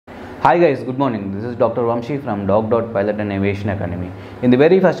Hi guys, good morning. This is Dr. Vamshi from Doc.Pilot10 Aviation Academy. In the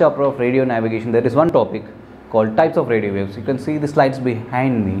very first chapter of radio navigation, there is one topic called types of radio waves. You can see the slides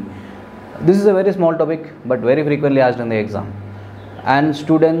behind me. This is a very small topic but very frequently asked in the exam. And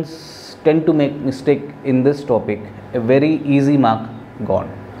students tend to make mistake in this topic. A very easy mark gone.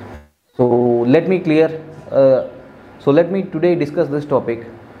 So let me today discuss this topic,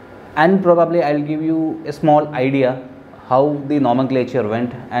 and probably I'll give you a small idea how the nomenclature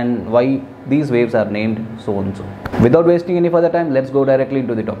went and why these waves are named so and so. Without wasting any further time, let's go directly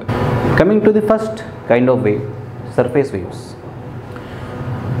into the topic. Coming to the first kind of wave, surface waves.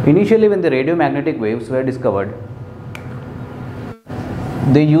 Initially, when the radiomagnetic waves were discovered,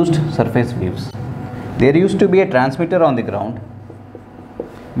 they used surface waves. There used to be a transmitter on the ground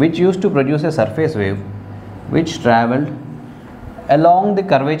which used to produce a surface wave which travelled along the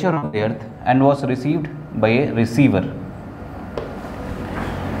curvature of the earth and was received by a receiver.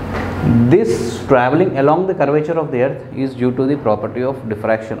 This travelling along the curvature of the earth is due to the property of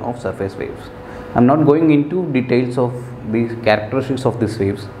diffraction of surface waves. I am not going into details of the characteristics of these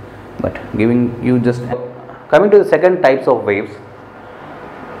waves, but giving you just coming to the second types of waves.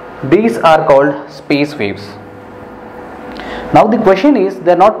 These are called space waves. Now the question is,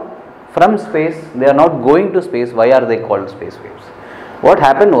 they are not from space, they are not going to space. Why are they called space waves? What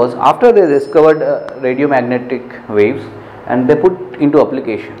happened was, after they discovered radiomagnetic waves and they put into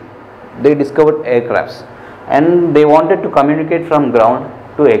application, they discovered aircrafts and they wanted to communicate from ground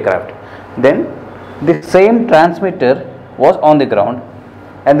to aircraft. Then the same transmitter was on the ground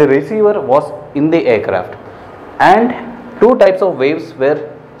and the receiver was in the aircraft, and two types of waves were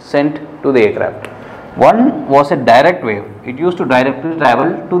sent to the aircraft. One was a direct wave, it used to directly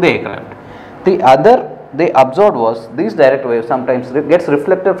travel to the aircraft. The other they observed was, these direct waves sometimes gets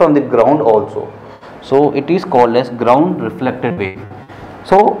reflected from the ground also, so it is called as ground reflected wave.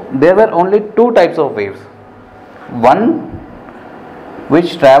 So there were only two types of waves, one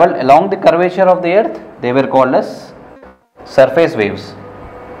which traveled along the curvature of the earth, they were called as surface waves,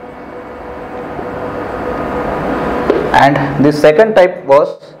 and the second type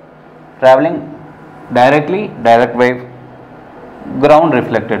was traveling directly, direct wave, ground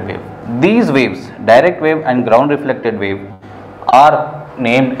reflected wave. These waves, direct wave and ground reflected wave, were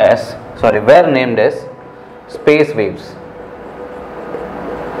named as space waves.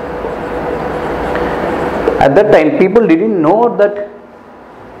 At that time, people didn't know that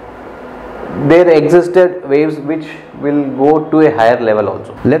there existed waves which will go to a higher level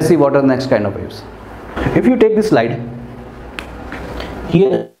also. Let's see what are the next kind of waves. If you take this slide,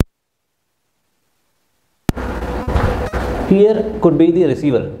 here could be the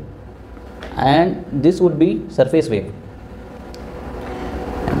receiver and this would be surface wave.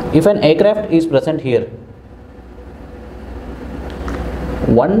 If an aircraft is present here,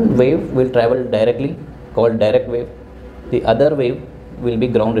 one wave will travel directly, called direct wave, the other wave will be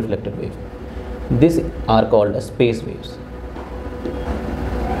ground reflected wave. These are called as space waves.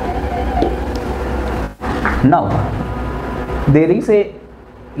 Now there is a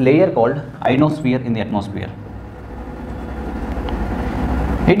layer called ionosphere in the atmosphere.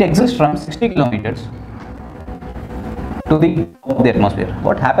 It exists from 60 kilometers to the top of the atmosphere.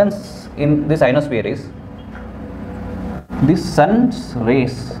 What happens in this ionosphere is, the sun's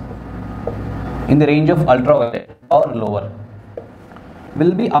rays in the range of ultraviolet or lower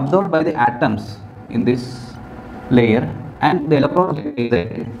will be absorbed by the atoms in this layer, and the electrons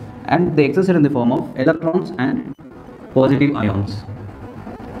and they exist in the form of electrons and positive ions.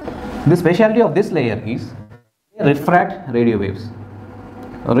 The specialty of this layer is refract radio waves.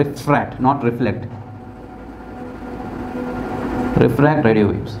 Refract, not reflect. Refract radio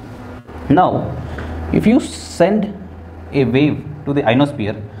waves. Now, if you send a wave to the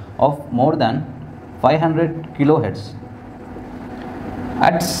ionosphere of more than 500 kilohertz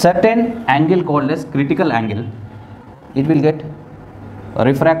at certain angle called as critical angle, it will get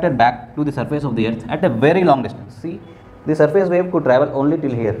refracted back to the surface of the earth at a very long distance. See, the surface wave could travel only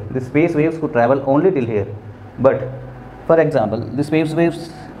till here, the space waves could travel only till here, but for example, the surface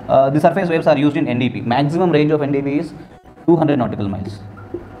waves are used in NDP. Maximum range of NDP is 200 nautical miles.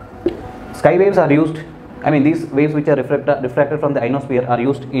 Sky waves are used, these waves which are refracted from the ionosphere are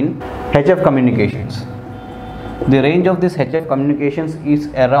used in HF communications. The range of this HF communications is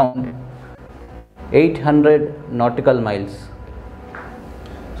around 800 nautical miles.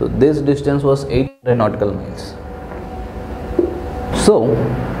 So this distance was 800 nautical miles. So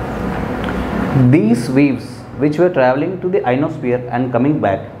these waves which were traveling to the ionosphere and coming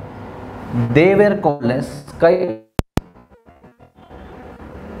back, they were called as sky,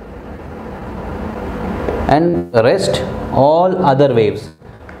 and rest all other waves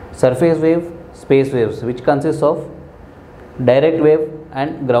surface wave, space waves, which consists of direct wave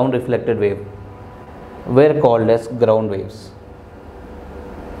and ground reflected wave, were called as ground waves.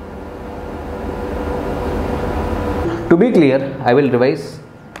 To be clear, I will revise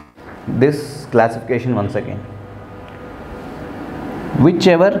this classification once again.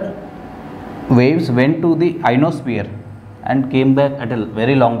 Whichever waves went to the ionosphere and came back at a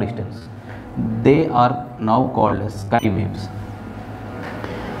very long distance, they are now called as sky waves.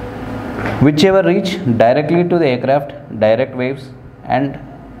 Whichever reach directly to the aircraft, direct waves, and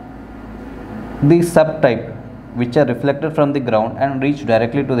the subtype which are reflected from the ground and reach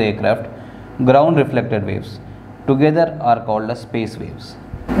directly to the aircraft, ground reflected waves, together are called as space waves.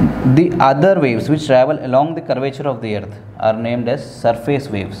 The other waves which travel along the curvature of the earth are named as surface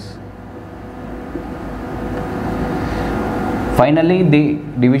waves. Finally, the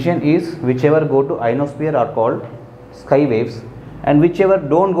division is whichever go to ionosphere are called sky waves, and whichever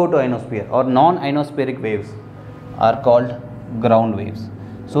don't go to ionosphere or non-ionospheric waves are called ground waves.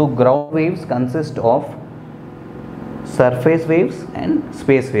 So ground waves consist of surface waves and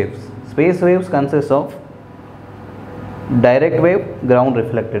space waves. Space waves consist of direct wave, ground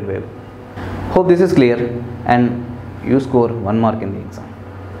reflected wave. Hope this is clear and you score 1 mark in the exam.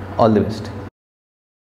 All the best.